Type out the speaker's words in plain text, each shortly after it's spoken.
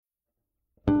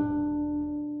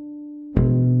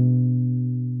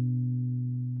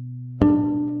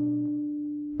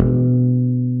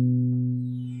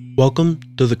Welcome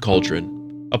to The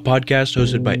Cauldron, a podcast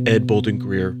hosted by Ed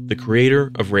Bolden-Greer, the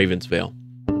creator of Ravensvale.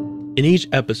 In each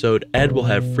episode, Ed will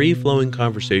have free-flowing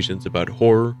conversations about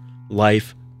horror,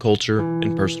 life, culture,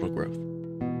 and personal growth.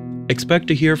 Expect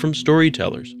to hear from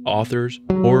storytellers, authors,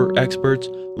 horror experts,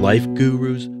 life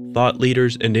gurus, thought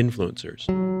leaders, and influencers.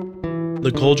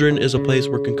 The Cauldron is a place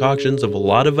where concoctions of a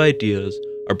lot of ideas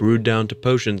are brewed down to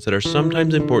potions that are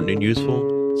sometimes important and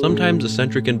useful, sometimes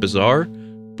eccentric and bizarre,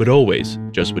 but always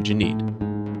just what you need.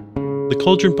 The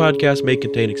Cauldron podcast may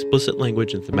contain explicit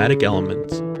language and thematic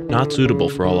elements not suitable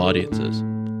for all audiences.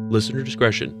 Listener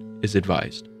discretion is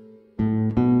advised.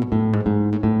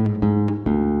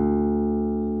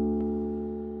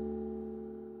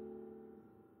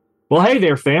 Well, hey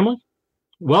there, family.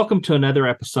 Welcome to another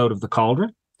episode of The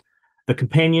Cauldron, the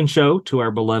companion show to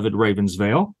our beloved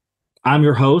Ravensvale. I'm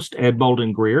your host, Ed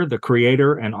Bolden-Greer, the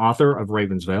creator and author of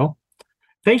Ravensvale.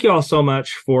 Thank you all so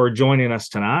much for joining us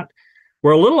tonight.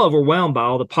 We're a little overwhelmed by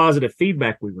all the positive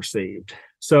feedback we received,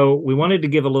 so we wanted to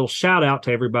give a little shout out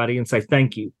to everybody and say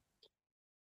thank you.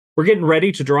 We're getting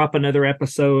ready to drop another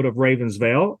episode of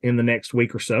Ravensvale in the next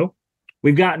week or so.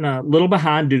 We've gotten a little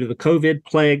behind due to the COVID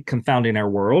plague confounding our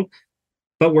world,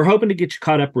 but we're hoping to get you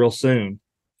caught up real soon.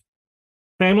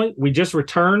 Family, we just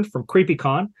returned from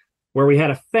CreepyCon, where we had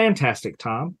a fantastic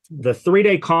time. The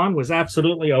 3-day con was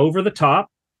absolutely over the top.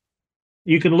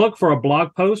 You can look for a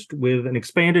blog post with an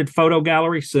expanded photo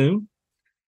gallery soon.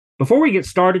 Before we get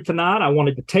started tonight, I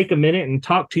wanted to take a minute and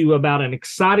talk to you about an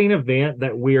exciting event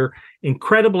that we're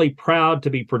incredibly proud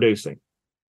to be producing.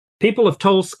 People have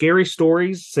told scary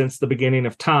stories since the beginning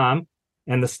of time,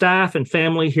 and the staff and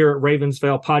family here at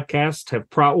Ravensvale Podcast have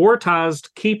prioritized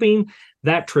keeping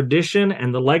that tradition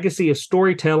and the legacy of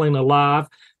storytelling alive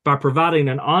by providing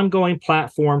an ongoing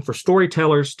platform for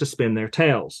storytellers to spin their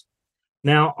tales.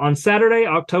 Now, on Saturday,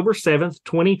 October 7th,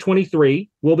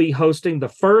 2023, we'll be hosting the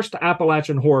first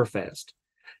Appalachian Horror Fest.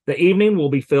 The evening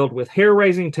will be filled with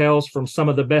hair-raising tales from some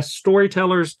of the best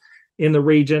storytellers in the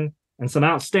region and some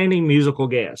outstanding musical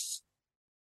guests.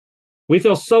 We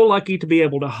feel so lucky to be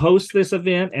able to host this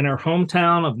event in our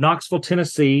hometown of Knoxville,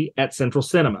 Tennessee at Central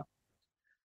Cinema.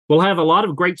 We'll have a lot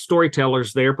of great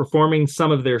storytellers there performing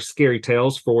some of their scary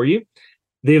tales for you.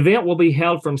 The event will be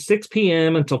held from 6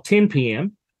 p.m. until 10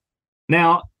 p.m.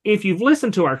 Now, if you've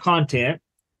listened to our content,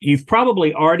 you've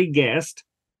probably already guessed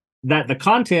that the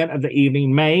content of the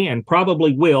evening may and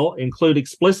probably will include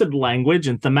explicit language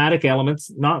and thematic elements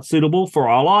not suitable for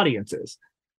all audiences.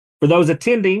 For those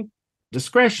attending,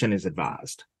 discretion is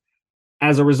advised.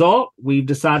 As a result, we've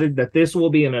decided that this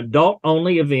will be an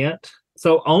adult-only event,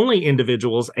 so only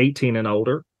individuals 18 and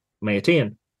older may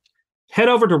attend. Head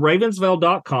over to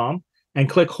ravensvale.com and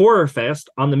click Horror Fest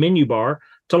on the menu bar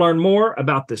to learn more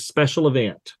about this special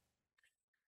event.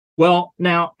 Well,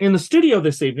 now, in the studio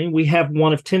this evening, we have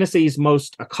one of Tennessee's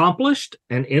most accomplished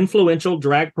and influential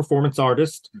drag performance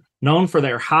artists, known for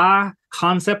their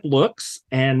high-concept looks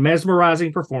and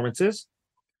mesmerizing performances.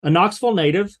 A Knoxville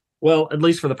native, well, at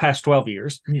least for the past 12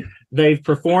 years. Yeah. They've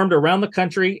performed around the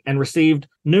country and received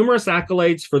numerous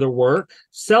accolades for their work.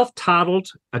 Self-titled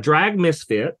A Drag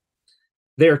Misfit,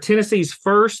 they are Tennessee's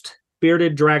first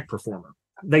bearded drag performer.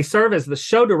 They serve as the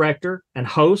show director and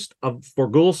host for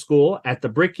Ghoul School at the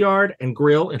Brickyard and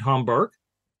Grill in Hamburg,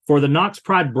 for the Knox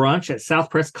Pride Brunch at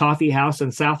South Press Coffee House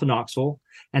in South Knoxville,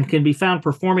 and can be found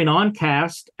performing on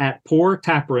cast at Pour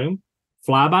Taproom,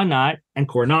 Fly By Night, and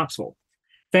Core Knoxville.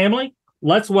 Family,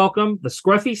 let's welcome the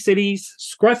Scruffy City's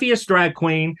scruffiest drag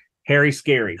queen, Harri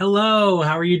Scari. Hello,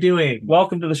 how are you doing?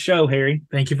 Welcome to the show, Harri.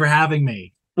 Thank you for having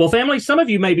me. Well, family, some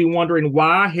of you may be wondering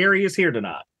why Harri is here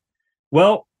tonight.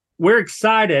 Well, we're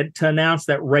excited to announce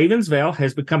that Ravensvale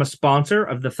has become a sponsor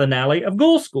of the finale of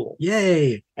Ghoul School.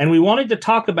 Yay! And we wanted to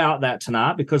talk about that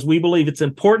tonight because we believe it's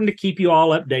important to keep you all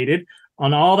updated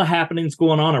on all the happenings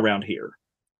going on around here.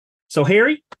 So,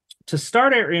 Harri, to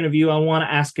start our interview, I want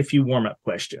to ask a few warm-up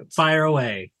questions. Fire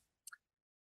away.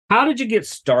 How did you get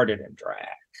started in drag?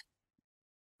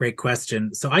 Great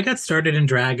question. So I got started in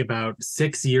drag about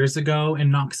 6 years ago in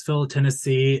Knoxville,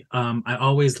 Tennessee. I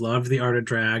always loved the art of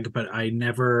drag, but I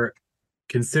never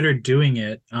considered doing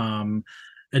it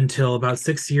until about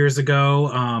 6 years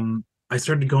ago. I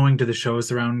started going to the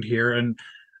shows around here, and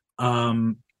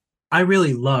I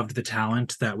really loved the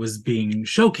talent that was being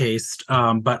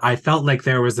showcased, but I felt like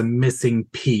there was a missing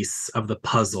piece of the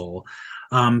puzzle,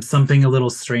 something a little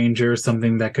stranger,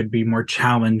 something that could be more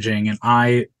challenging, and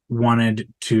I wanted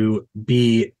to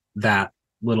be that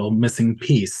little missing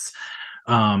piece.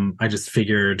 I just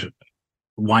figured,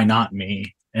 why not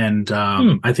me? And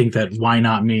I think that why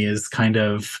not me is kind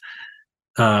of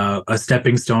a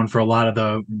stepping stone for a lot of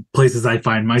the places I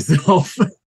find myself.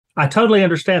 I totally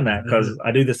understand that because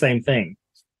I do the same thing.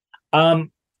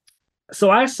 So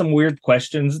I ask some weird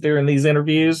questions during these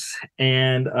interviews,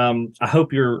 and I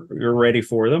hope you're ready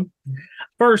for them.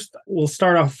 First, we'll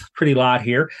start off pretty light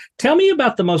here. Tell me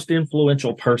about the most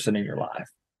influential person in your life.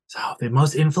 So the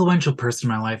most influential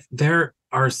person in my life, there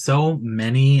are so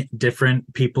many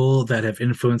different people that have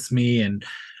influenced me in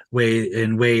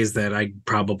ways that I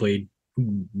probably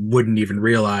wouldn't even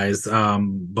realize.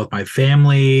 Both my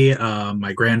family,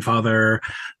 my grandfather.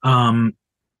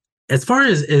 As far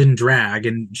as in drag,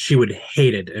 and she would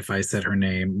hate it if I said her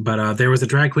name, but there was a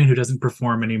drag queen who doesn't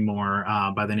perform anymore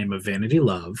by the name of Vanity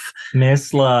Love.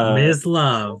 Miss Love. Miss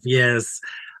Love, yes.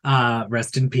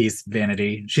 Rest in peace,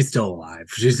 Vanity. She's still alive.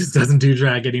 She just doesn't do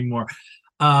drag anymore.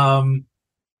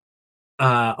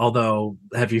 Although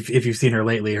if you've seen her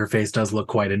lately, her face does look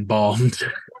quite embalmed.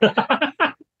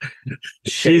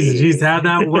 she's had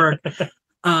that work.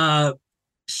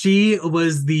 She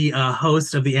was the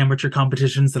host of the amateur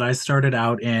competitions that I started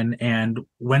out in, and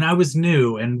when I was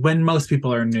new, and when most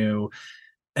people are new,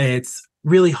 it's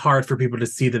really hard for people to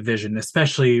see the vision,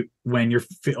 especially when you're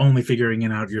only figuring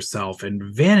it out yourself. And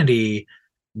Vanity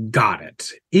got it.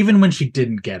 Even when she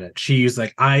didn't get it, she's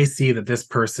like, I see that this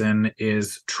person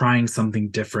is trying something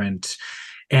different.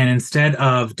 And instead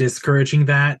of discouraging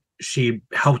that, she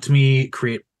helped me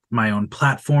create my own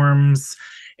platforms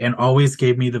and always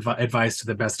gave me the advice to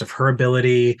the best of her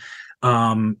ability,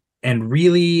 and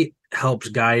really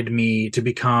helped guide me to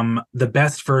become the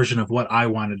best version of what I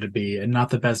wanted to be and not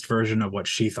the best version of what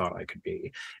she thought I could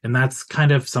be. And that's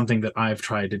kind of something that I've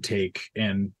tried to take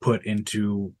and put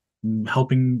into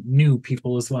helping new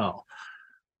people as well.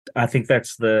 I think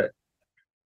that's the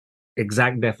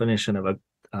exact definition of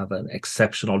an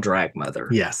exceptional drag mother.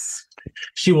 Yes.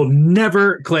 She will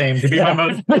never claim to be my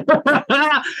most.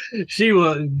 She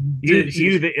will.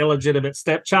 You the illegitimate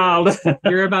stepchild.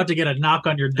 You're about to get a knock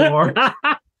on your door.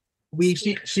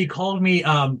 She called me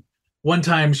one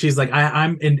time. She's like,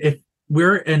 I'm in. If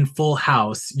we're in Full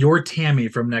House, you're Tammy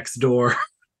from next door.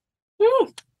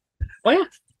 Oh yeah.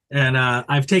 And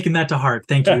I've taken that to heart.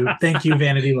 Thank you,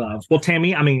 Vanity Love. Well,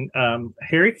 Tammy,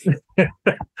 Harri,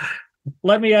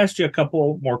 let me ask you a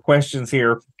couple more questions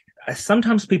here.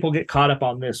 Sometimes people get caught up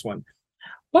on this one.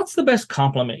 What's the best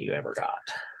compliment you ever got?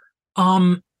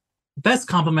 Best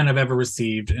compliment I've ever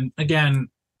received, and again,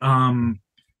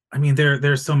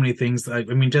 there's so many things.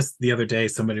 Just the other day,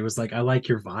 somebody was like, "I like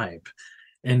your vibe,"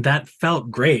 and that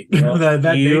felt great. Well,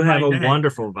 that you have a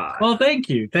wonderful vibe. Well, thank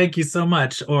you so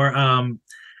much. Or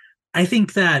I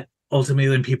think that ultimately,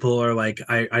 when people are like,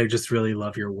 "I just really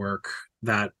love your work,"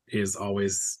 that is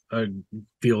always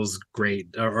feels great.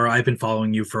 Or I've been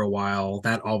following you for a while.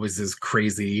 That always is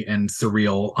crazy and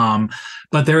surreal.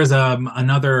 But there is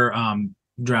another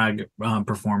drag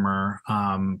performer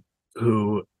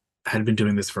who had been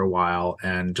doing this for a while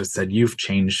and just said, "You've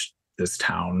changed this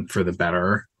town for the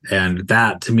better." And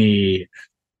that to me,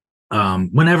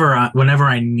 whenever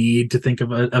I need to think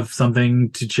of something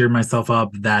to cheer myself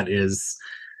up, that's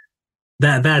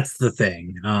the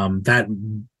thing. That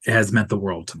has meant the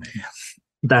world to me.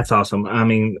 That's awesome.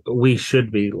 We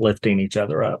should be lifting each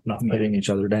other up, not putting each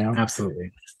other down.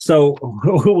 Absolutely. So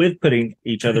with putting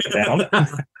each other down,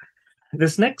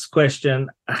 this next question,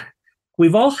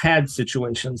 we've all had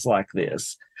situations like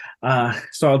this.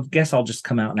 So I guess I'll just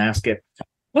come out and ask it.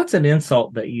 What's an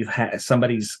insult that you've had,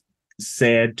 somebody's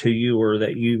said to you, or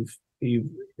that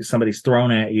somebody's thrown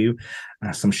at you,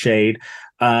 some shade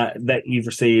that you've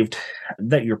received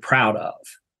that you're proud of?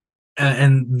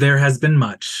 And there has been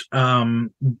much.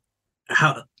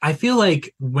 How I feel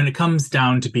like when it comes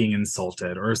down to being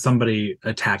insulted or somebody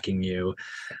attacking you,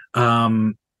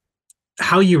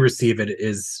 how you receive it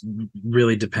is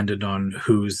really dependent on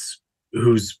who's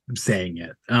saying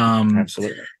it.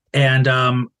 Absolutely.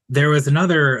 And there was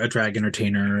a drag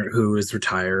entertainer who is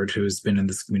retired, who's been in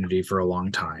this community for a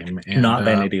long time. And, not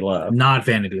Vanity Love. Not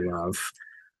Vanity Love.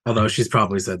 Although she's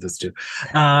probably said this too.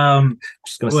 Just going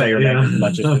to say her name as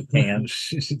much as we can.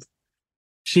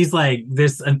 She's like,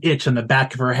 there's an itch on the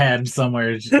back of her head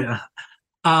somewhere.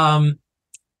 I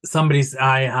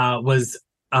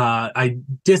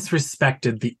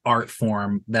disrespected the art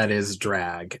form that is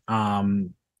drag.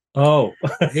 Oh,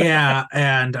 yeah,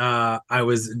 and I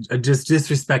was just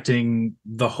disrespecting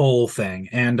the whole thing,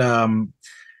 and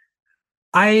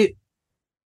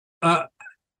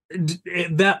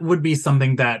that would be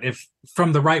something that, if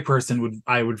from the right person,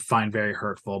 I would find very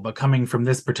hurtful. But coming from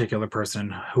this particular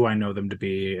person, who I know them to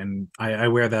be, and I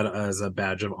wear that as a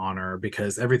badge of honor,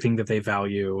 because everything that they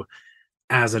value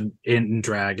in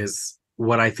drag is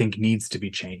what I think needs to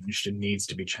be changed and needs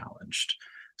to be challenged.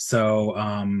 So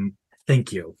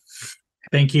thank you.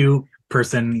 Thank you,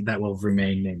 person that will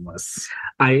remain nameless.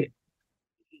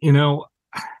 You know,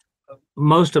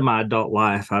 most of my adult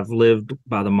life, I've lived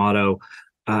by the motto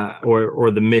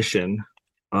or the mission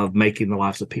of making the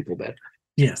lives of people better.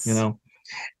 Yes.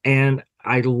 And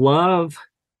I love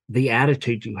the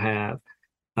attitude you have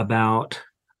about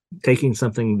taking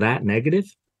something that negative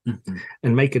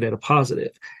and making it a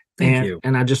positive. Thank you.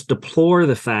 And I just deplore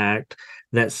the fact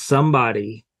that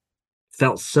somebody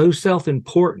felt so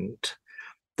self-important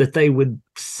that they would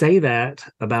say that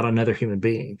about another human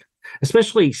being,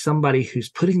 especially somebody who's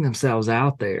putting themselves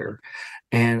out there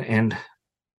and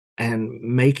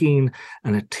making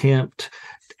an attempt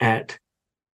at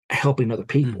helping other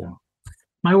people.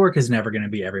 My work is never going to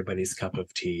be everybody's cup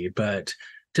of tea, but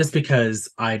just because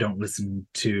I don't listen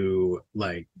to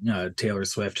Taylor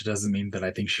Swift doesn't mean that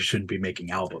I think she shouldn't be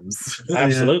making albums.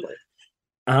 Absolutely.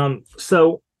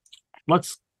 So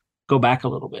let's go back a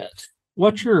little bit.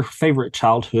 What's your favorite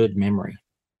childhood memory?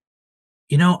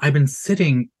 I've been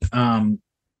sitting and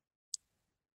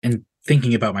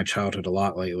thinking about my childhood a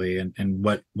lot lately, and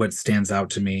what stands out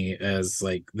to me as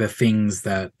like the things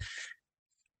that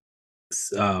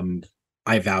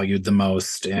I valued the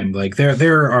most. And like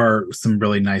there are some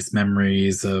really nice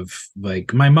memories of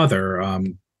like my mother,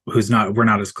 we're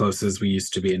not as close as we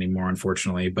used to be anymore,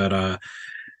 unfortunately, but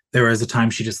there was a time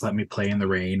she just let me play in the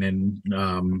rain,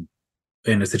 and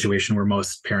in a situation where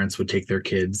most parents would take their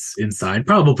kids inside,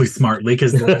 probably smartly,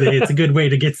 because it's a good way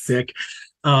to get sick.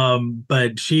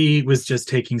 But she was just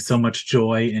taking so much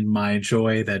joy in my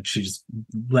joy that she just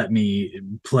let me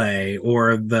play.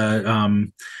 Or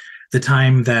the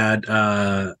time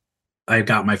that I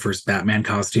got my first Batman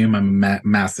costume. I'm a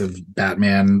massive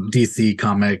Batman DC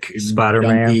comic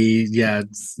Spider-Man. junkie. Yeah,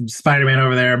 Spider-Man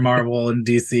over there, Marvel and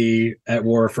DC at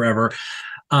war forever.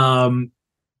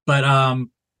 But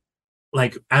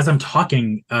like as I'm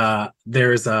talking,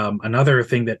 there's another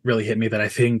thing that really hit me that I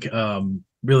think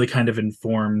really kind of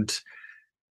informed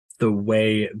the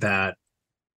way that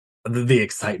the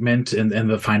excitement and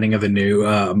the finding of the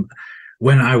new.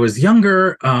 When I was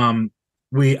younger,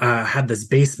 we had this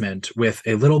basement with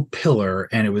a little pillar,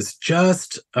 and it was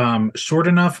just short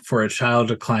enough for a child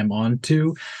to climb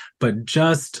onto, but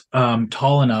just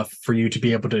tall enough for you to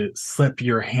be able to slip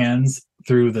your hands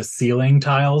through the ceiling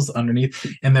tiles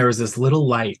underneath. And there was this little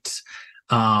light,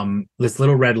 this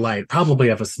little red light, probably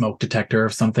of a smoke detector or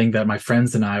something, that my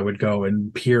friends and I would go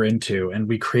and peer into. And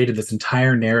we created this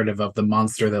entire narrative of the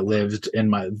monster that lived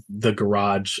in the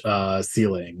garage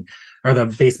ceiling, or the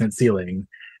basement ceiling.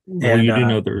 Well, and you do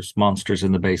know there's monsters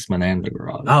in the basement and the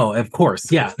garage. Oh, of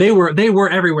course. Yeah, they were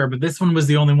everywhere, but this one was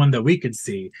the only one that we could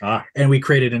see. And we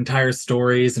created entire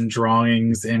stories and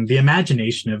drawings, and the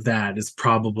imagination of that is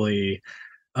probably,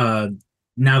 now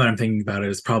that I'm thinking about it,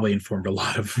 has probably informed a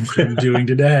lot of what I'm doing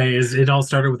today. Is it all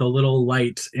started with a little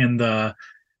light in the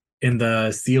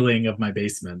ceiling of my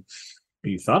basement.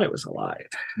 You thought it was a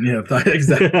light. Yeah,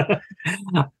 exactly.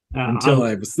 Until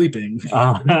I was sleeping.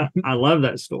 I love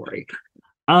that story.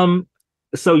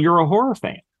 So you're a horror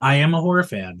fan? I am a horror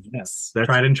fan. Yes, that's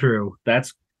tried and true.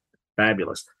 That's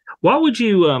fabulous. What would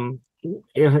you,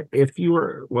 if you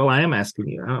were? Well, I am asking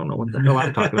you. I don't know what the hell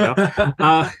I'm talking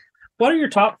about. What are your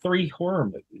top 3 horror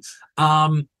movies?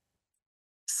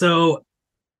 So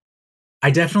I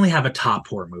definitely have a top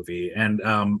horror movie, and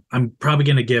I'm probably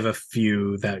going to give a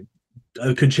few that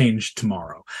could change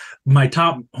tomorrow. My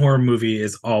top horror movie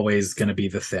is always going to be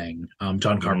The Thing.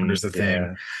 John Carpenter's The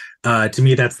Thing. To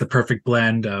me, that's the perfect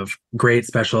blend of great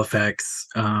special effects,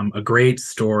 a great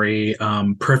story,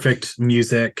 perfect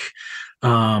music,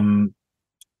 a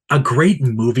great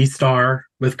movie star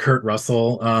with Kurt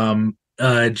Russell,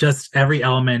 just every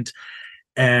element,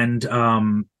 and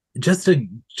just the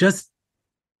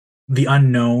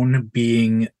unknown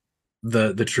being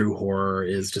the true horror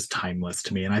is just timeless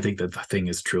to me. And I think that The Thing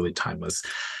is truly timeless.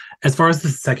 As far as the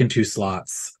second 2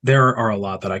 slots, there are a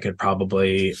lot that I could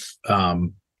probably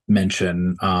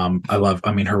mention.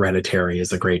 Hereditary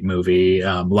is a great movie.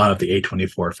 A lot of the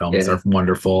A24 films are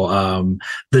wonderful.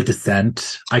 The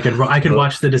Descent, I could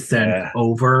watch The Descent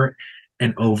over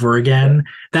and over again.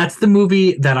 That's the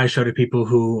movie that I show to people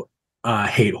who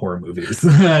hate horror movies,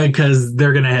 because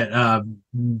they're gonna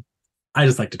I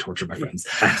just like to torture my friends.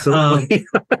 Absolutely.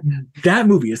 That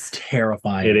movie is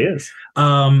terrifying. It is.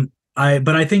 But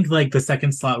I think like the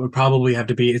second slot would probably have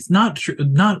to be, it's not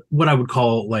what I would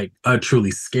call like a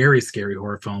truly scary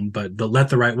horror film, but the Let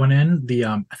the Right One In,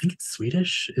 I think it's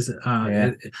Swedish, is it?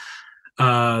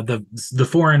 The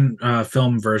foreign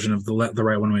film version of the Let the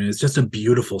Right One In is just a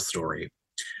beautiful story,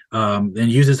 and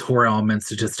uses horror elements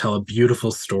to just tell a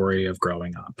beautiful story of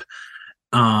growing up.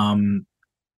 And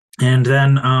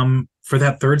then for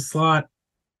that third slot,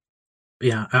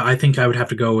 yeah, I think I would have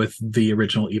to go with the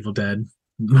original Evil Dead.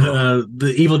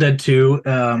 The Evil Dead 2,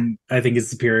 I think is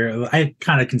superior. I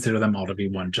kind of consider them all to be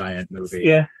one giant movie.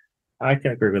 Yeah, I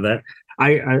can agree with that.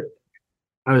 I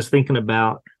was thinking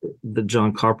about the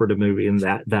John Carpenter movie and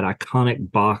that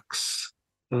iconic box,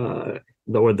 or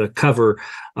the cover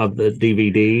of the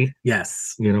DVD,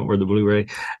 Yes, or the Blu-ray,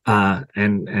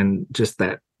 and just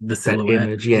the silhouette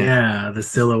image, the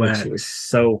silhouette was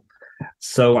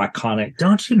so iconic.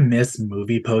 Don't you miss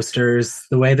movie posters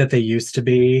the way that they used to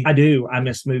be? I do. I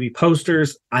miss movie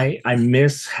posters. I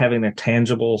miss having a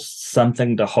tangible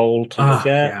something to hold to look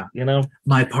at. Yeah.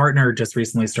 My partner just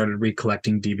recently started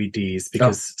recollecting DVDs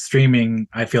because streaming,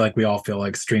 I feel like we all feel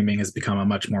like streaming has become a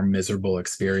much more miserable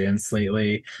experience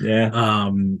lately.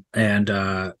 Yeah.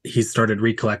 And he started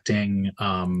recollecting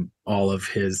all of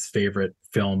his favorite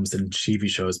films and TV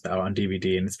shows on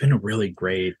DVD, and it's been really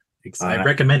great. I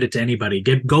recommend it to anybody.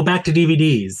 Go back to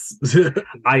DVDs.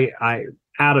 I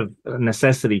out of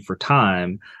necessity for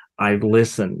time, I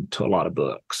listen to a lot of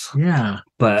books. Yeah,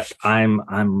 but I'm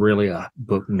really a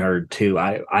book nerd too.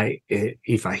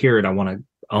 If I hear it, I want to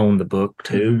own the book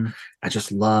too. Mm-hmm. I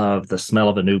just love the smell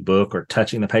of a new book or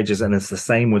touching the pages, and it's the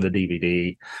same with a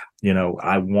DVD.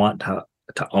 I want to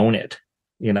own it.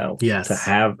 Yes,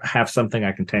 to have something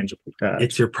I can tangibly touch.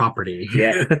 It's your property.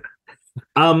 Yeah.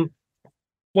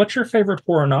 What's your favorite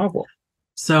horror novel?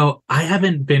 So I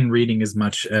haven't been reading as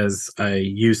much as I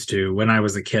used to. When I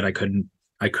was a kid, I couldn't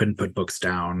put books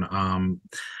down.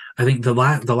 I think the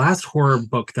last horror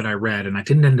book that I read, and I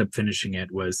didn't end up finishing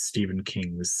it, was Stephen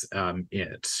King's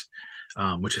It,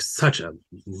 which is such a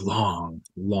long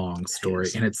story,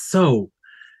 and it's so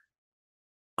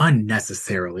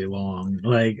unnecessarily long.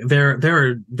 Like there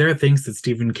are things that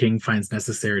Stephen King finds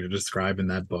necessary to describe in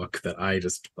that book that I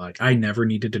just like. I never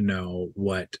needed to know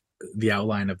what the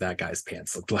outline of that guy's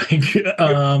pants looked like.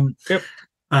 Yep.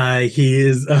 He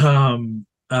is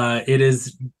it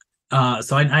is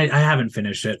so I haven't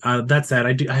finished it. That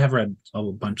said, I have read a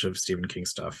bunch of Stephen King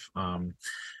stuff.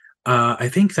 I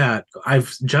think that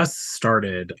I've just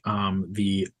started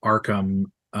the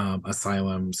Arkham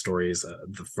Asylum stories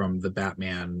from the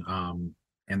Batman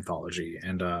anthology,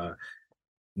 and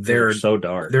they're so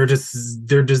dark.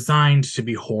 They're designed to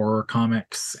be horror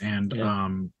comics, and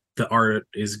the art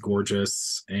is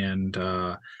gorgeous, and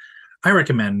I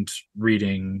recommend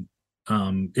reading.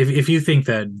 If you think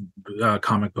that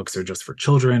comic books are just for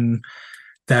children,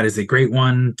 that is a great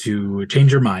one to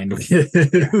change your mind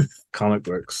with. Comic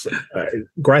books,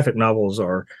 graphic novels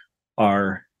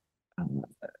are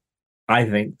I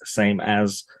think the same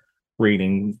as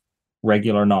reading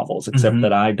regular novels, except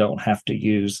that I don't have to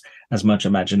use as much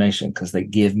imagination because they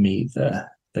give me the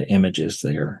images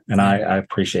there, and I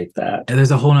appreciate that. And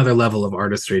there's a whole other level of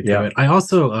artistry to it. I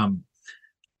also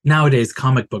nowadays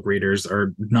comic book readers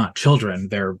are not children;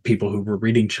 they're people who were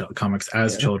reading comics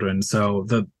as children. So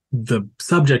the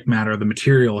subject matter, the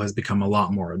material has become a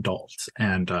lot more adult,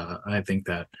 and I think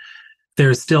that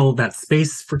there's still that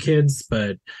space for kids,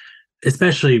 but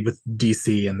especially with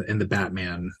DC and the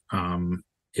Batman,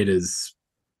 it is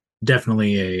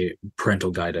definitely a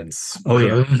parental guidance.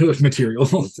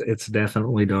 Material. It's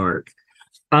definitely dark.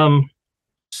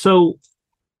 So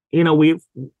we've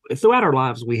throughout our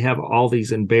lives we have all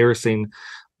these embarrassing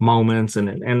moments, and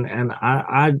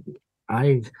I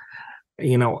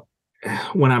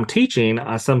when I'm teaching,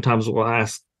 I sometimes will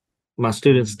ask my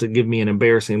students to give me an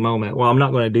embarrassing moment. Well, I'm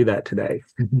not going to do that today.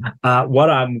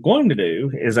 What I'm going to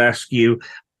do is ask you,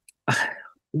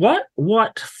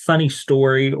 what funny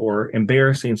story or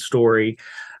embarrassing story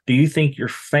do you think your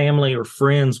family or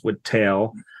friends would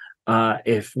tell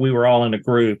if we were all in a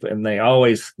group? And they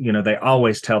always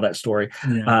tell that story.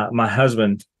 Yeah. My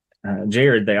husband,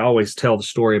 Jared, they always tell the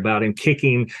story about him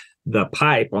kicking the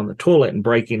pipe on the toilet and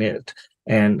breaking it,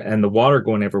 and the water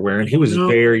going everywhere. And he was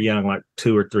very young, like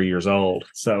 2 or 3 years old.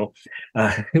 So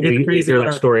we hear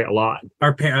that story a lot.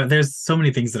 There's so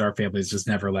many things that our families just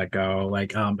never let go.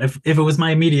 Like if it was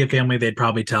my immediate family, they'd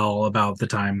probably tell about the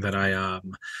time that I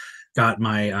got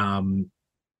my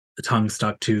tongue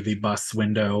stuck to the bus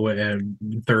window in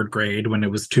 3rd grade when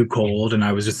it was too cold and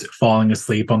I was just falling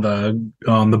asleep on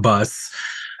the bus.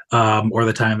 Or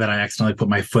the time that I accidentally put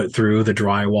my foot through the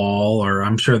drywall, or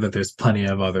I'm sure that there's plenty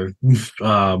of other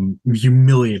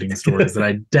humiliating stories that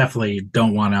I definitely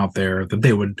don't want out there, that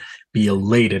they would be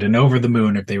elated and over the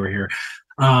moon if they were here.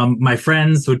 My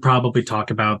friends would probably talk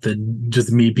about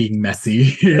just me being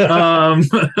messy,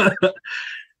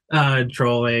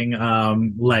 trolling,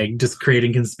 like just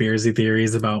creating conspiracy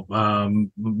theories about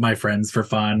my friends for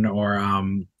fun, or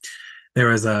There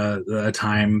was a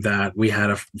time that we had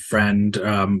a friend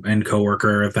and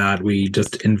coworker that we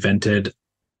just invented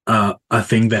a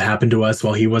thing that happened to us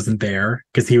while he wasn't there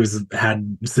because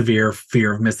had severe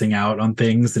fear of missing out on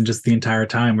things, and just the entire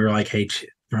time we were like, "Hey,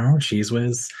 remember Cheese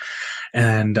Whiz?"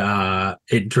 And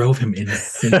it drove him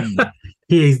insane.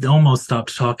 He almost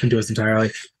stopped talking to us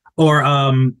entirely. Or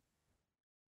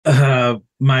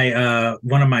my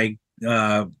one of my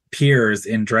peers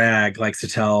in drag likes to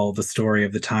tell the story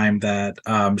of the time that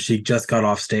she just got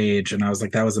off stage, and I was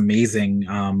like, that was amazing.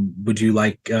 Would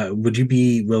you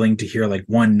be willing to hear like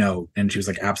one note? And she was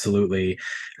like, absolutely. I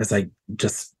was like,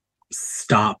 just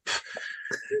stop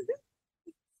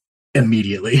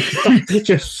immediately.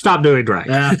 Just stop doing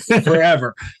drag.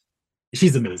 Forever.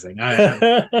 She's amazing.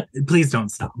 Please don't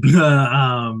stop.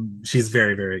 She's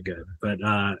very, very good. But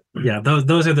yeah,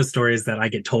 those are the stories that I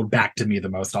get told back to me the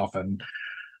most often,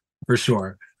 for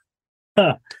sure.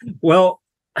 Well,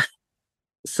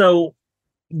 so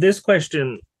this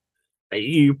question,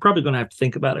 you're probably going to have to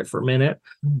think about it for a minute.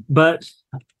 But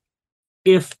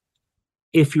if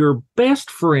your best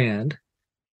friend,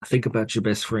 think about your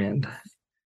best friend.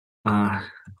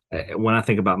 When I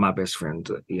think about my best friend,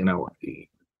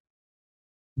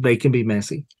 they can be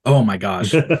messy. Oh my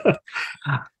gosh.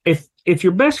 If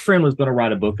your best friend was going to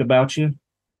write a book about you,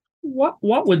 what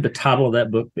would the title of that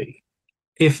book be?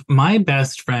 If my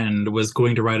best friend was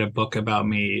going to write a book about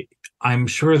me, I'm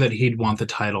sure that he'd want the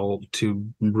title to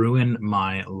Ruin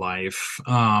My Life.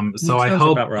 So I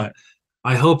hope right.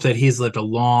 I hope that he's lived a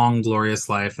long, glorious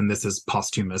life, and this is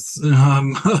posthumous,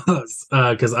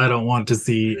 because I don't want to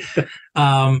see.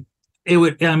 It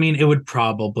would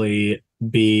probably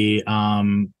be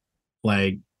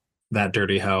like that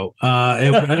dirty hoe.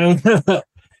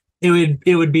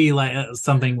 It would be like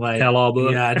something like tell-all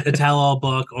book. Yeah, a tell-all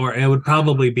book, or it would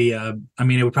probably be a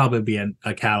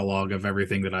catalog of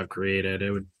everything that I've created. It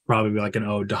would probably be like an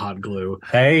ode to hot glue.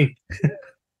 Hey.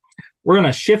 We're going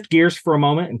to shift gears for a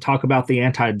moment and talk about the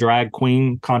anti-drag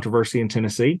queen controversy in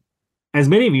Tennessee. As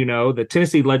many of you know, the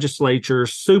Tennessee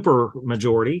legislature's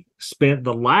supermajority spent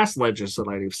the last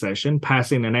legislative session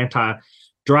passing an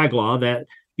anti-drag law that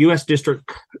U.S. District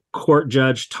Court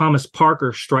Judge Thomas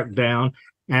Parker struck down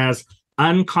as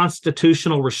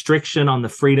unconstitutional restriction on the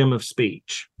freedom of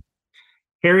speech.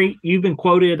 Harri, you've been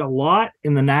quoted a lot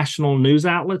in the national news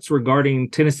outlets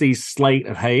regarding Tennessee's slate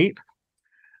of hate,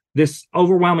 this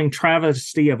overwhelming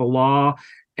travesty of a law,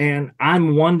 and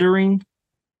I'm wondering,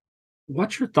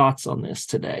 what's your thoughts on this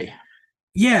today?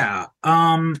 Yeah,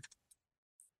 I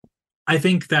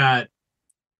think that,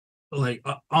 like,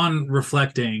 on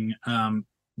reflecting,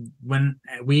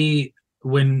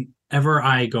 whenever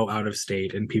I go out of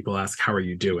state and people ask, how are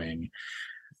you doing?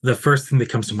 The first thing that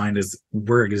comes to mind is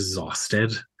we're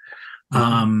exhausted.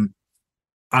 Mm-hmm.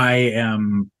 I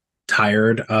am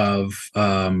tired of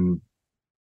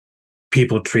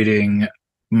people treating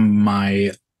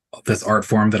this art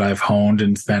form that I've honed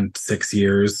and spent 6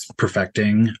 years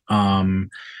perfecting,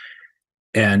 and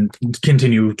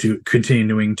continuing to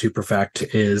perfect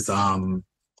is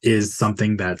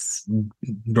something that's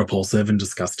repulsive and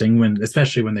disgusting,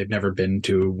 especially when they've never been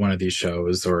to one of these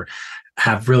shows or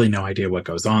have really no idea what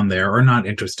goes on there, or not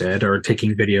interested, or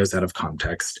taking videos out of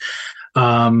context.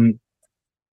 I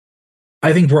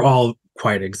think we're all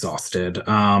quite exhausted.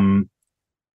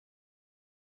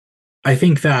 I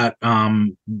think that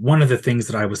one of the things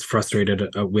that I was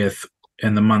frustrated with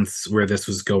in the months where this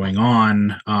was going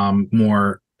on,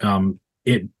 more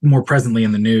presently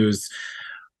in the news,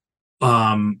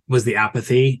 was the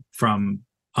apathy from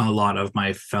a lot of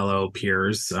my fellow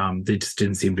peers. They just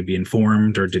didn't seem to be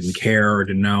informed, or didn't care, or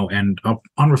didn't know. And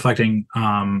on reflecting,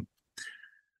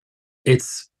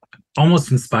 it's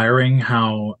almost inspiring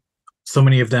how so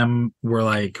many of them were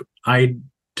like, I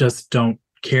just don't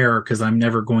care because I'm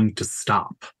never going to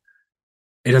stop.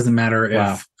 It doesn't matter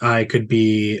if I could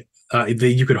be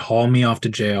you could haul me off to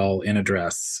jail in a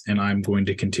dress and I'm going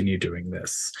to continue doing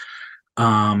this.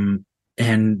 And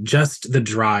just the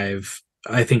drive,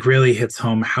 I think, really hits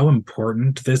home how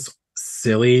important this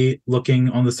silly looking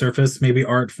on the surface maybe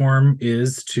art form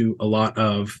is to a lot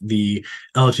of the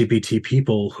LGBT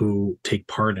people who take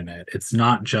part in it. It's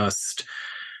not just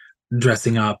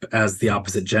dressing up as the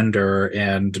opposite gender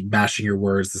and mashing your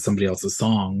words to somebody else's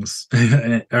songs,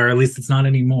 or at least it's not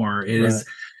anymore. It is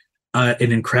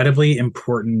an incredibly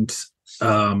important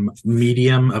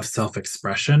medium of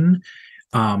self-expression,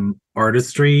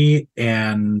 artistry,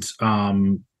 and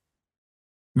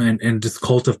just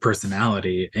cult of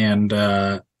personality. And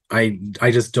I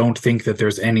just don't think that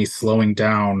there's any slowing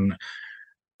down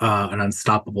an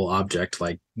unstoppable object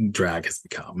like drag has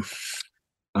become.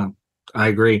 I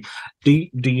agree. Do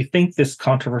you think this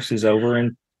controversy is over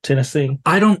in Tennessee?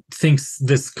 I don't think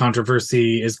this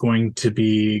controversy is going to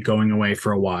be going away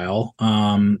for a while.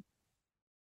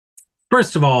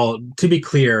 First of all, to be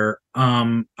clear,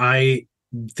 I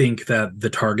think that the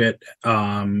target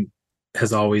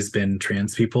has always been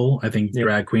trans people. I think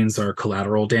drag queens are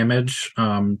collateral damage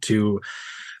to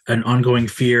an ongoing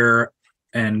fear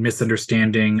and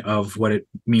misunderstanding of what it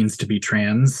means to be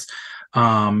trans,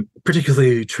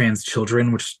 particularly trans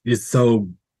children, which is so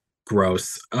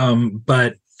gross.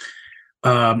 But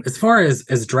as far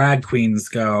as drag queens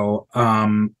go,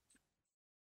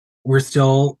 we're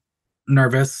still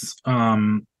nervous.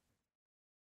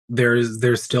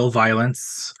 There's still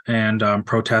violence and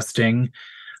protesting,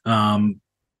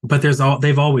 but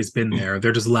they've always been there.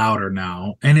 They're just louder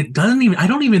now, and I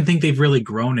don't even think they've really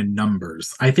grown in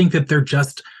numbers. I think that they're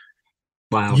just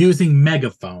using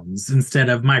megaphones instead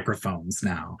of microphones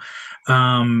now.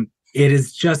 It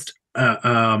is just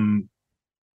a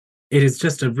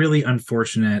really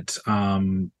unfortunate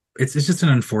it's just an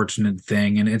unfortunate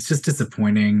thing, and it's just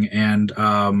disappointing. And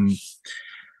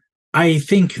I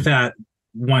think that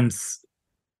once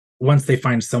they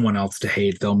find someone else to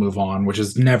hate, they'll move on, which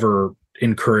is never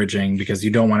encouraging because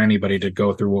you don't want anybody to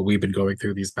go through what we've been going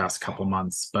through these past couple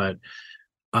months. But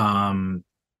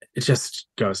it just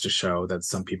goes to show that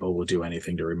some people will do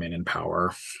anything to remain in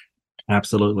power.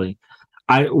 Absolutely.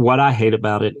 What I hate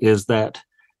about it is that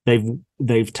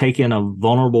they've taken a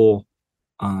vulnerable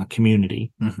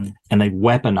community and they've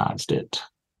weaponized it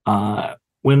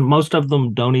when most of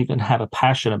them don't even have a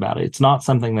passion about it. It's not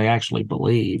something they actually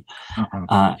believe,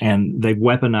 and they've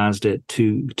weaponized it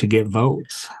to get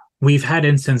votes. We've had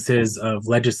instances of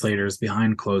legislators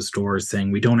behind closed doors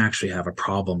saying, we don't actually have a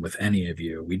problem with any of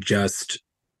you. We just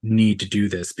need to do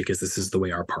this because this is the way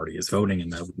our party is voting,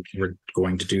 and that we're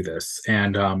going to do this.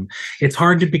 And it's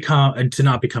hard to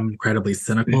not become incredibly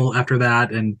cynical after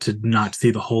that, and to not see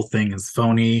the whole thing as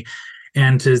phony,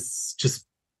 and to just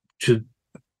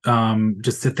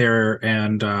sit there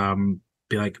and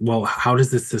be like, well, how is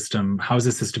this system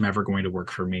ever going to work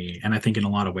for me? And I think in a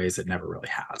lot of ways it never really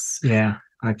has. Yeah,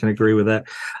 I can agree with that.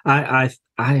 I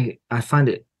find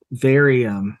it very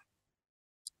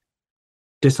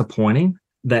disappointing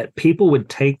that people would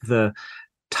take the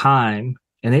time,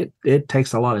 and it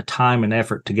takes a lot of time and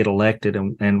effort to get elected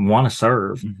and want to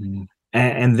serve,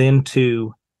 and then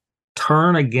to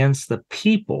turn against the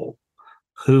people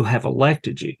who have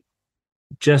elected you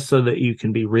just so that you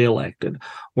can be reelected,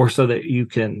 or so that you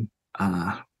can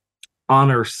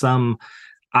honor some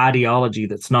ideology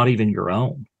that's not even your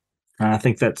own. And I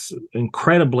think that's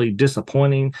incredibly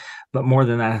disappointing, but more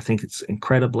than that, I think it's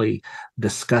incredibly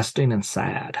disgusting and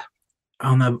sad.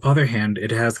 On the other hand,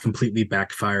 it has completely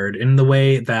backfired in the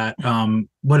way that,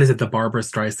 what is it, the Barbara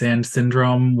Streisand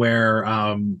syndrome, where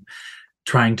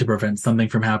trying to prevent something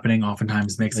from happening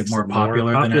oftentimes makes it more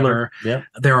popular than ever. Yep.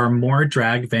 There are more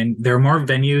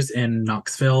venues in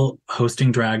Knoxville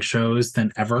hosting drag shows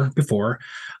than ever before.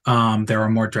 There are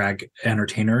more drag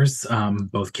entertainers,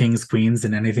 both kings, queens,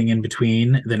 and anything in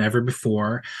between, than ever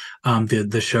before.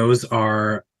 The shows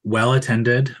are well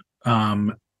attended.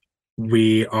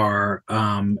 We are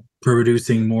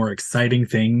producing more exciting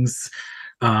things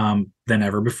than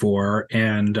ever before,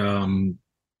 and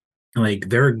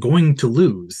they're going to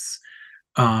lose.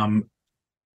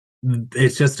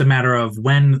 It's just a matter of,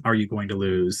 when are you going to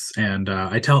lose? And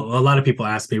a lot of people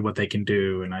ask me what they can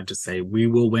do, and I just say, we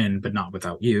will win, but not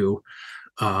without you.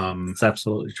 It's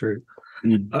absolutely true.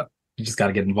 You just got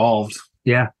to get involved.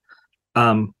 Yeah.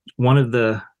 One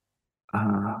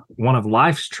of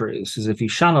life's truths is, if you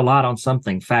shine a light on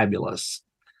something fabulous,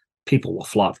 people will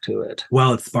flock to it.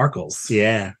 Well, it sparkles.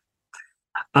 Yeah.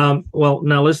 Well,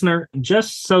 now, listener,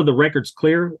 just so the record's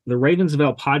clear, the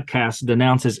Ravensville podcast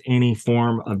denounces any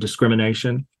form of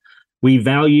discrimination. We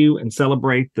value and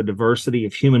celebrate the diversity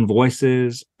of human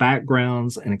voices,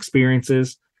 backgrounds, and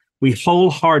experiences. We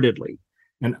wholeheartedly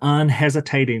and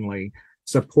unhesitatingly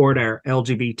support our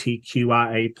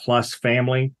LGBTQIA plus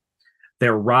family,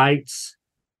 their rights,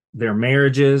 their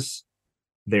marriages,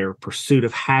 their pursuit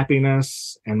of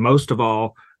happiness, and most of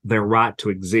all, their right to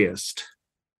exist.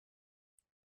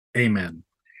 Amen.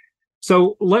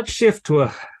 So let's shift to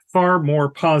a far more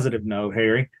positive note,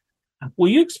 Harry. Will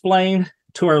you explain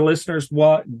to our listeners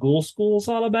what Ghoul School is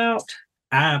all about?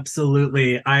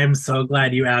 Absolutely. I am so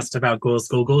glad you asked about Ghoul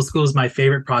School. Ghoul School is my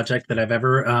favorite project that I've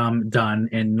ever done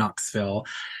in Knoxville.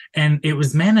 And it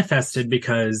was manifested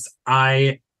because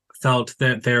I felt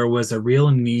that there was a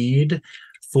real need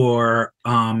for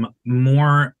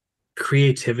more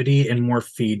creativity and more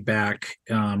feedback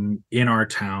in our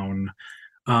town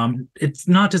It's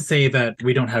not to say that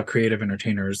we don't have creative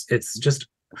entertainers. It's just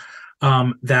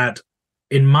that,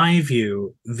 in my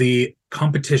view, the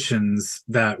competitions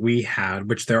that we had,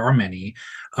 which there are many,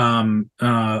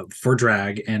 for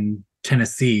drag in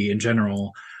Tennessee in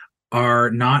general,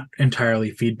 are not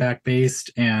entirely feedback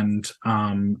based and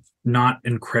not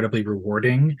incredibly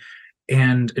rewarding.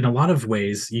 And in a lot of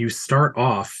ways, you start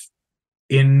off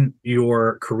in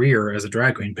your career as a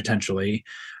drag queen potentially,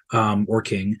 or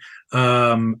king,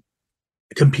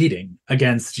 competing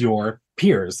against your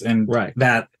peers, and Right.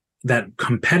 that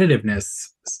competitiveness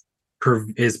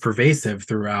is pervasive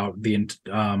throughout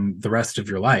the rest of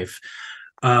your life.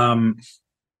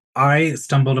 I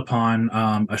stumbled upon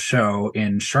a show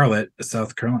in Charlotte,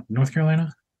 North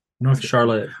Carolina.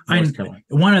 Charlotte, North Carolina.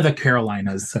 One of the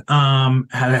Carolinas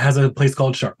has a place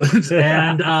called Charlotte,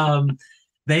 and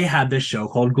they had this show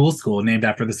called Ghoul School, named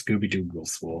after the Scooby-Doo Ghoul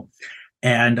School,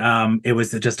 and it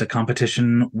was just a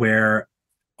competition where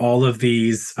all of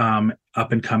these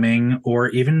up and coming, or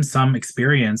even some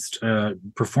experienced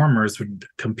performers, would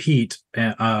compete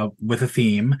with a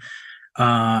theme,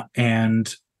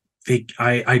 and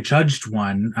I judged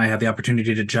one. I had the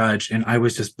opportunity to judge, and I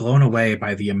was just blown away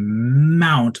by the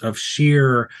amount of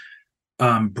sheer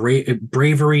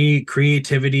bravery,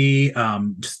 creativity,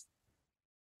 just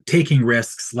taking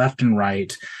risks left and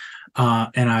right.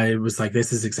 And I was like,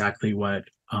 this is exactly what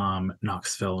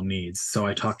Knoxville needs. So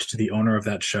I talked to the owner of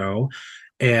that show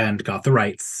and got the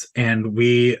rights, and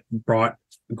we brought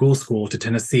Ghoul School to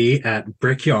Tennessee at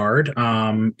Brickyard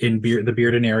in the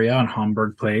Bearden area on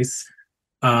Homburg Place,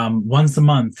 once a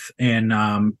month in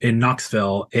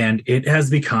Knoxville, and it has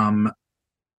become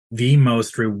the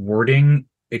most rewarding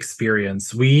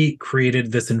experience. We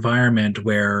created this environment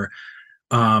where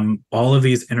all of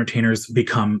these entertainers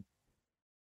become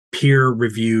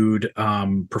peer-reviewed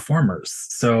performers.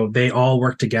 So they all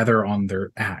work together on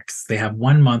their acts. They have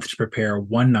 1 month to prepare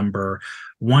one number,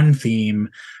 one theme,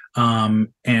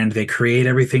 and they create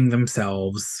everything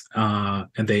themselves.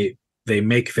 And they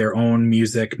make their own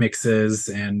music mixes,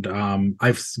 and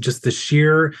I've just the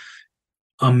sheer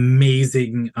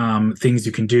amazing things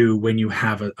you can do when you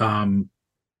have some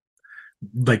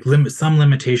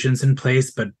limitations in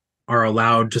place, but are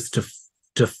allowed just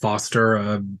to foster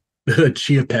a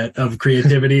chia pet of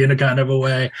creativity in a kind of a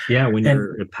way. Yeah, when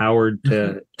you're empowered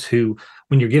to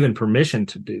when you're given permission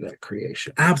to do that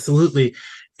creation. Absolutely.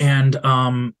 And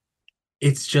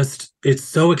it's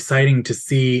so exciting to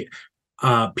see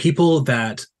people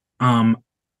that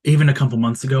even a couple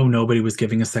months ago nobody was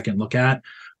giving a second look at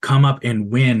come up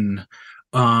and win.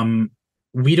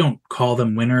 We don't call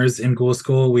them winners in Ghoul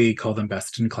School. We call them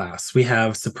best in class. We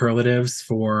have superlatives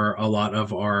for a lot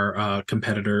of our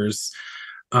competitors.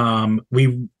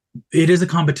 It is a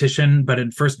competition,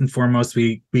 but first and foremost,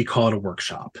 we call it a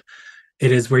workshop.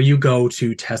 It is where you go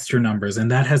to test your numbers, and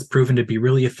that has proven to be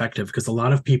really effective because a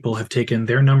lot of people have taken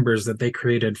their numbers that they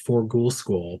created for Ghoul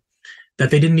School that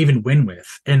they didn't even win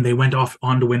with, and they went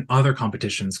on to win other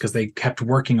competitions because they kept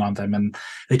working on them, and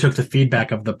they took the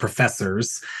feedback of the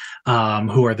professors,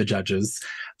 who are the judges,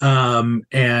 and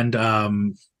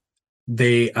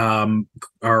they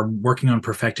are working on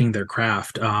perfecting their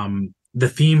craft. The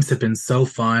themes have been so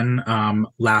fun.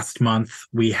 Last month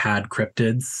we had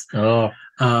cryptids,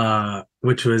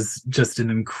 which was just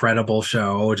an incredible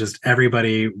show. Just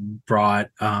everybody brought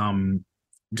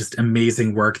just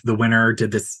amazing work. The winner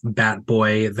did this bat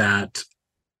boy that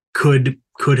could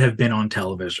have been on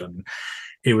television.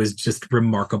 It was just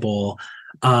remarkable.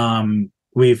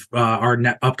 We've our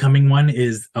upcoming one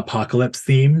is apocalypse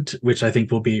themed, which I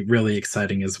think will be really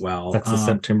exciting as well. That's the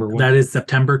September one. That is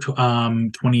September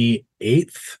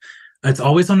 28th. It's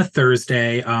always on a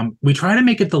Thursday. We try to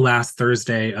make it the last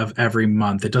Thursday of every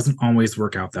month. It doesn't always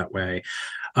work out that way.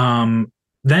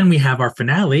 Then we have our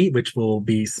finale, which will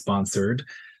be sponsored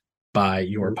by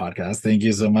your podcast. Thank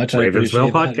you so much.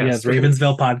 Ravensville Podcast. Yes,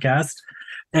 Ravensville Podcast.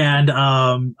 And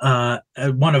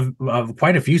one of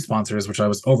quite a few sponsors, which I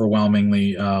was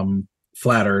overwhelmingly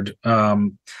flattered.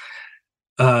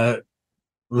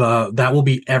 That will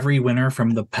be every winner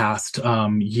from the past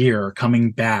year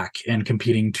coming back and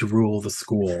competing to rule the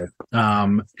school.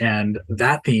 And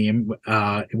that theme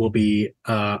will be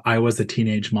I Was a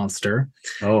Teenage Monster.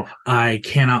 Oh, I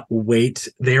cannot wait.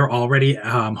 They're already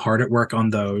hard at work on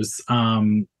those.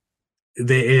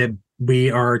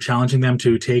 We are challenging them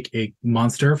to take a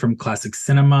monster from classic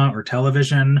cinema or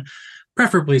television,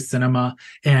 preferably cinema,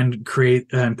 and create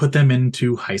and put them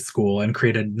into high school and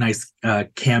create a nice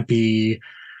campy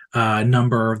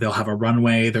number. They'll have a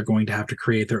runway. They're going to have to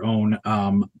create their own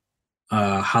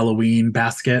Halloween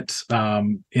basket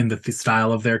in the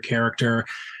style of their character.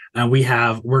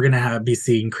 We're gonna be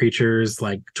seeing creatures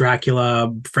like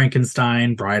Dracula,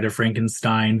 Frankenstein, Bride of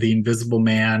Frankenstein, the Invisible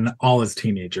Man, all as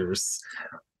teenagers.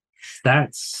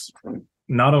 That's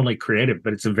not only creative,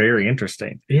 but it's very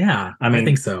interesting. Yeah, I mean, I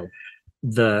think so.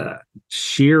 The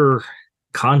sheer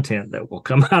content that will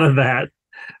come out of that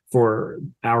for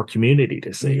our community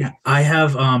to see. Yeah, I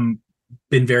have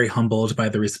been very humbled by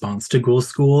the response to Ghoul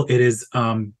School. It is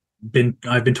I've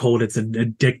been told it's an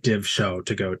addictive show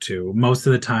to go to. Most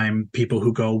of the time, people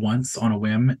who go once on a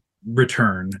whim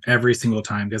return every single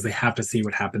time because they have to see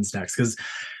what happens next, because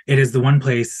it is the one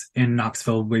place in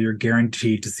Knoxville where you're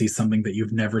guaranteed to see something that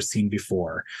you've never seen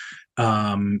before.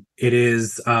 It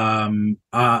is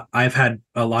I've had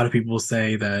a lot of people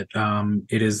say that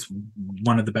it is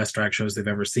one of the best drag shows they've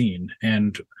ever seen,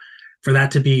 and for that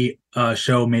to be a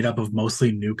show made up of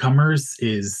mostly newcomers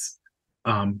is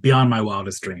beyond my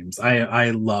wildest dreams. I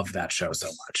love that show so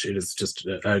much. It is just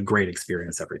a great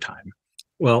experience every time.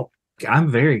 Well,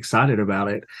 I'm very excited about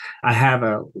it. I have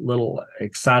a little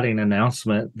exciting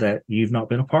announcement that you've not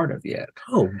been a part of yet.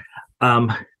 Oh,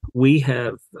 we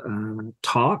have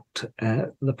talked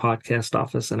at the podcast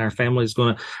office, and our family is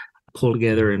going to pull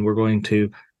together, and we're going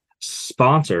to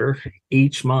sponsor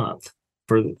each month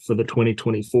for the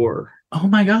 2024 oh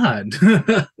my God.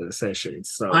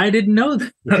 sessions. So I didn't know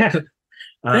that. yeah.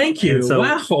 Thank you. So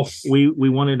wow. We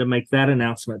wanted to make that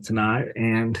announcement tonight,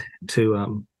 and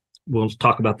to we'll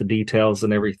talk about the details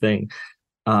and everything.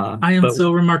 I am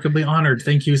so remarkably honored.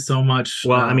 Thank you so much.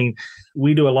 Well, I mean,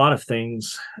 we do a lot of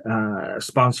things,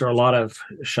 sponsor a lot of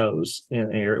shows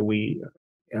in air. We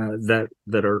that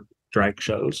are drag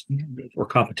shows or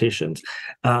competitions.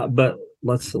 But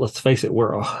let's face it,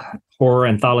 we're a horror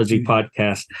anthology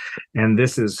podcast, and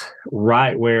this is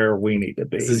right where we need to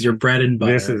be. This is your bread and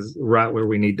butter. This is right where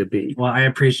we need to be. Well, I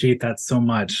appreciate that so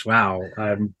much. Wow,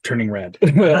 I'm turning red.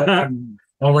 I'm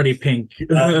already pink.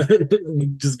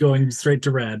 Just going straight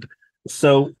to red.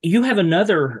 So you have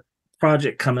another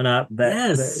project coming up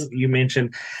that you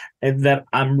mentioned that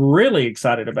I'm really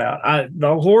excited about.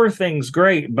 The horror thing's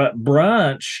great, but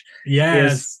brunch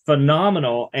is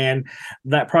phenomenal, and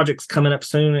that project's coming up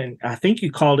soon. And I think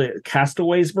you called it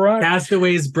Castaways Brunch.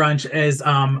 Castaways Brunch is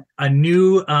a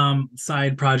new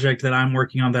side project that I'm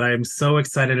working on that I'm so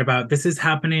excited about. This is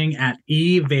happening at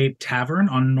E-Vape Tavern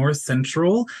on North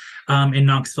Central in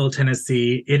Knoxville,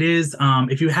 Tennessee. It is,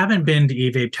 if you haven't been to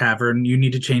E-Vape Tavern, you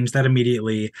need to change that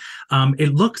immediately.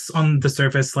 It looks on the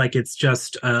surface like it's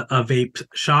just a vape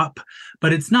shop,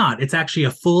 but it's not. It's actually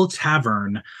a full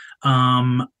tavern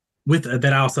with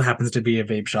that also happens to be a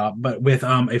vape shop, but with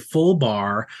a full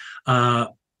bar.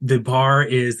 The bar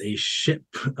is a ship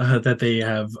that they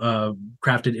have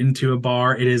crafted into a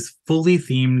bar. It is fully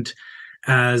themed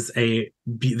as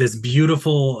this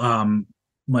beautiful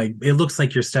like it looks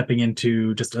like you're stepping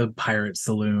into just a pirate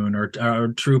saloon or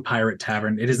a true pirate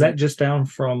tavern. Is that just down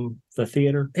from the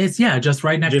theater? It's just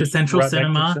right next to Central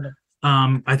Cinema.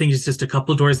 I think it's just a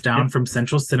couple doors down from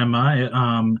Central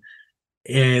Cinema.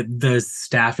 The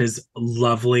staff is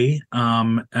lovely.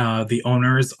 The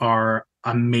owners are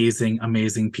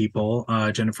amazing people.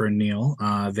 Jennifer and Neil.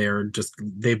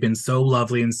 They've been so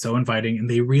lovely and so inviting, and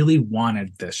they really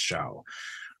wanted this show.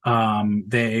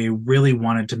 They really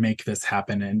wanted to make this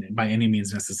happen, and by any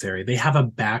means necessary. They have a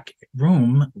back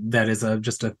room that is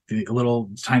just a little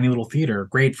tiny little theater,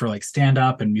 great for like stand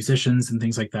up and musicians and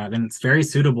things like that, and it's very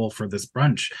suitable for this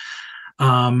brunch.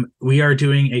 We are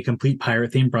doing a complete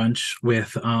pirate themed brunch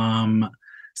with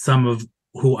some of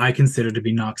who I consider to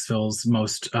be Knoxville's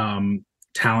most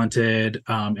talented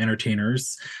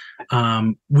entertainers.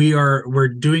 We're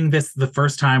doing this the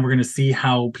first time. We're going to see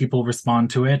how people respond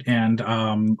to it, and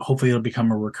hopefully it'll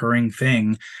become a recurring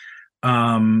thing.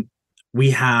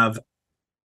 We have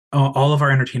all of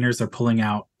our entertainers are pulling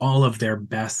out all of their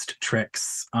best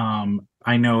tricks.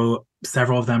 I know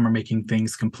several of them are making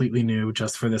things completely new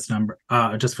just for this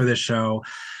show.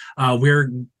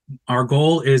 Our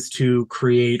goal is to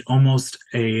create almost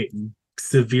a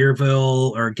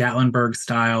Sevierville or Gatlinburg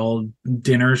style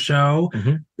dinner show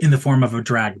in the form of a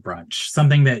drag brunch,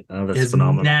 something that has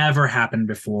never happened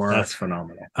before. That's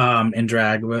phenomenal. In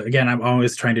drag. Again, I'm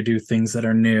always trying to do things that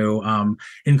are new,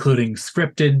 including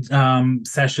scripted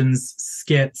sessions,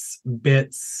 skits,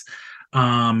 bits,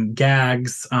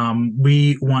 gags.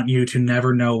 We want you to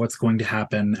never know what's going to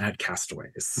happen at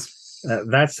Castaways.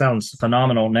 That sounds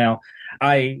phenomenal. Now,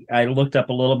 I looked up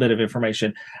a little bit of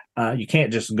information. You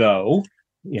can't just go.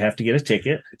 You have to get a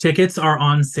ticket. Tickets are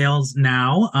on sales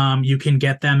now. You can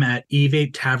get them at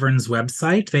Evape Tavern's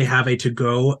website. They have a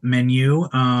to-go menu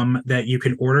that you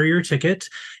can order your ticket.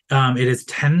 It is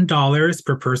 $10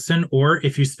 per person, or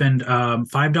if you spend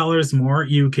 $5 more,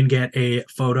 you can get a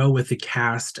photo with the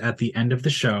cast at the end of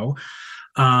the show.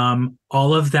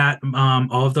 All of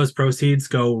those proceeds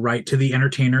go right to the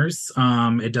entertainers.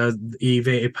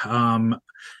 Evape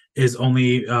is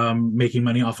only making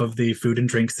money off of the food and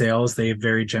drink sales. They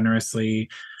very generously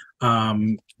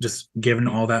just given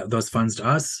all those funds to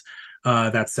us.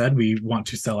 That said, we want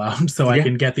to sell out so I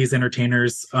can get these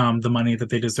entertainers the money that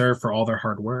they deserve for all their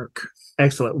hard work.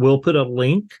 Excellent. We'll put a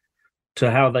link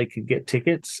to how they could get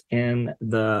tickets in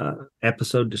the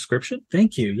episode description.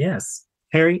 Thank you. Yes.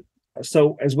 Harry,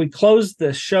 so as we close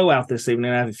the show out this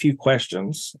evening, I have a few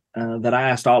questions that I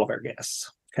asked all of our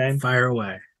guests. Okay. Fire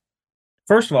away.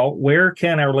 First of all, where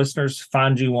can our listeners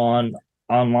find you online?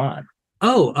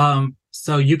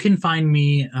 So you can find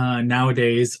me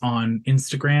nowadays on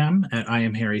Instagram at I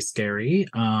am Harri Scari,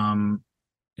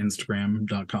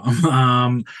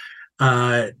 Instagram.com.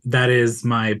 That is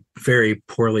my very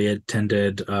poorly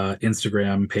attended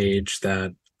Instagram page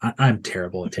that I'm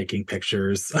terrible at taking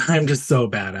pictures. I'm just so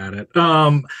bad at it.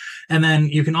 And then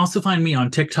you can also find me on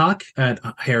TikTok at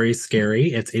Harri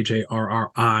Scari. It's HarriScari.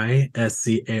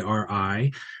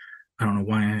 I don't know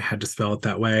why I had to spell it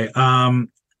that way.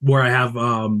 Where I have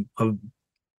a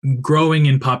growing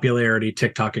in popularity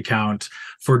TikTok account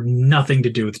for nothing to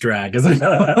do with drag, as I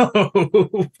know.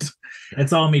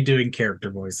 It's all me doing character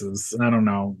voices. I don't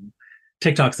know.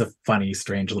 TikTok's a funny,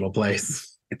 strange little place.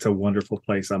 It's a wonderful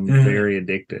place. I'm very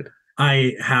addicted.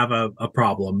 I have a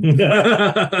problem.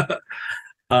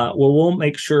 Well, we'll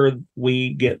make sure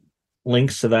we get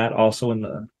links to that also in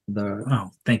the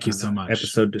thank you so much.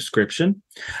 Episode description.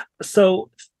 So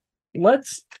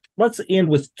let's end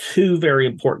with two very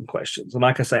important questions. And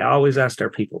like I say, I always ask our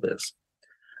people this.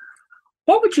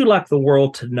 What would you like the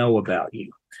world to know about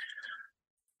you?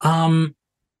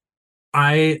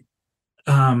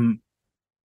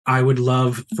 I would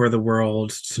love for the world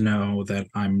to know that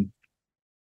I'm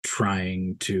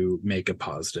trying to make a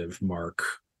positive mark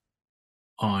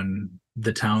on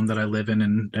the town that I live in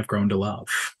and have grown to love.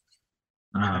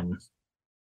 I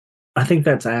think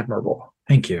that's admirable.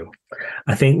 Thank you.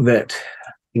 I think that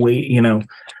we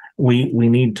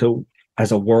need to,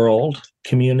 as a world,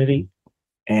 community,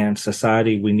 and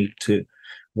society, we need to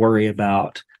worry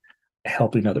about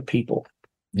helping other people,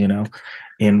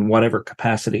 in whatever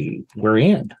capacity we're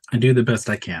in. I do the best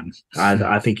I can.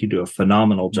 I think you do a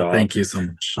phenomenal job. Thank you so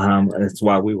much. That's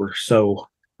why we were so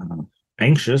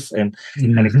anxious and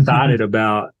excited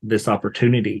about this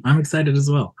opportunity. I'm excited as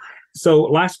well. So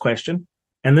last question,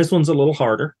 and this one's a little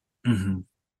harder. Mm-hmm.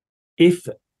 If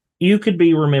you could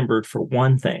be remembered for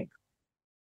one thing,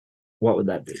 what would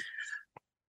that be?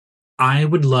 I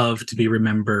would love to be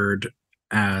remembered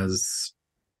as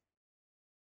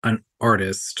an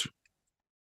artist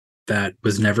that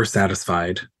was never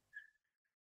satisfied,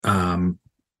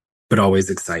 but always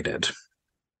excited.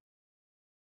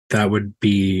 That would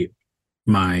be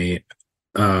my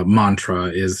mantra,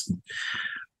 is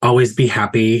always be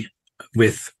happy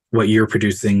with what you're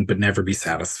producing, but never be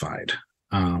satisfied.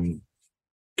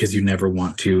 Because you never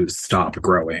want to stop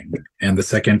growing. And the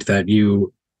second that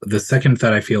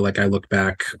I feel like I look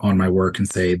back on my work and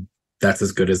say, that's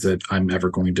as good as I'm ever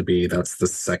going to be, that's the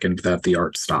second that the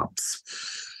art stops.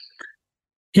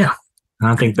 Yeah.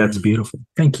 I think that's beautiful.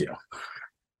 Thank you.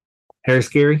 Harri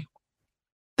Scari,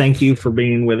 thank you for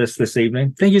being with us this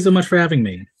evening. Thank you so much for having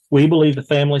me. We believe the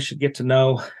family should get to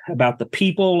know about the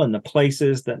people and the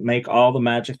places that make all the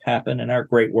magic happen in our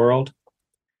great world.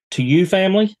 To you,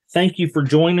 family, thank you for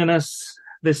joining us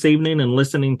this evening and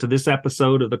listening to this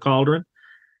episode of The Cauldron.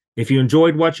 If you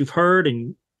enjoyed what you've heard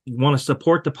and you want to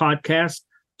support the podcast,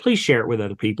 please share it with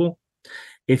other people.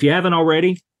 If you haven't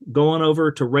already, go on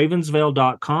over to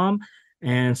ravensvale.com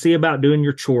and see about doing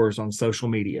your chores on social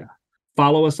media.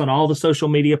 Follow us on all the social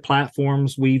media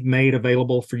platforms we've made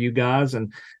available for you guys,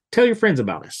 and tell your friends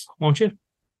about us, won't you?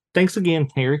 Thanks again,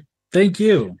 Harri. Thank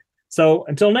you. So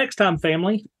until next time,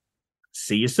 family,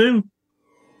 see you soon.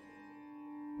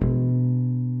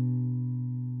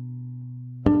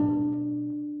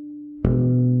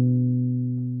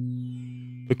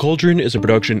 The Cauldron is a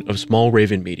production of Small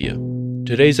Raven Media.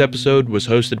 Today's episode was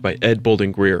hosted by Ed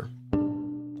Bolden Greer.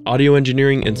 Audio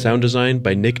engineering and sound design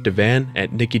by Nick Devan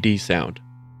at Nicky D Sound.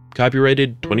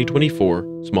 Copyrighted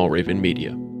 2024, Small Raven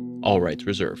Media. All rights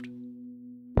reserved.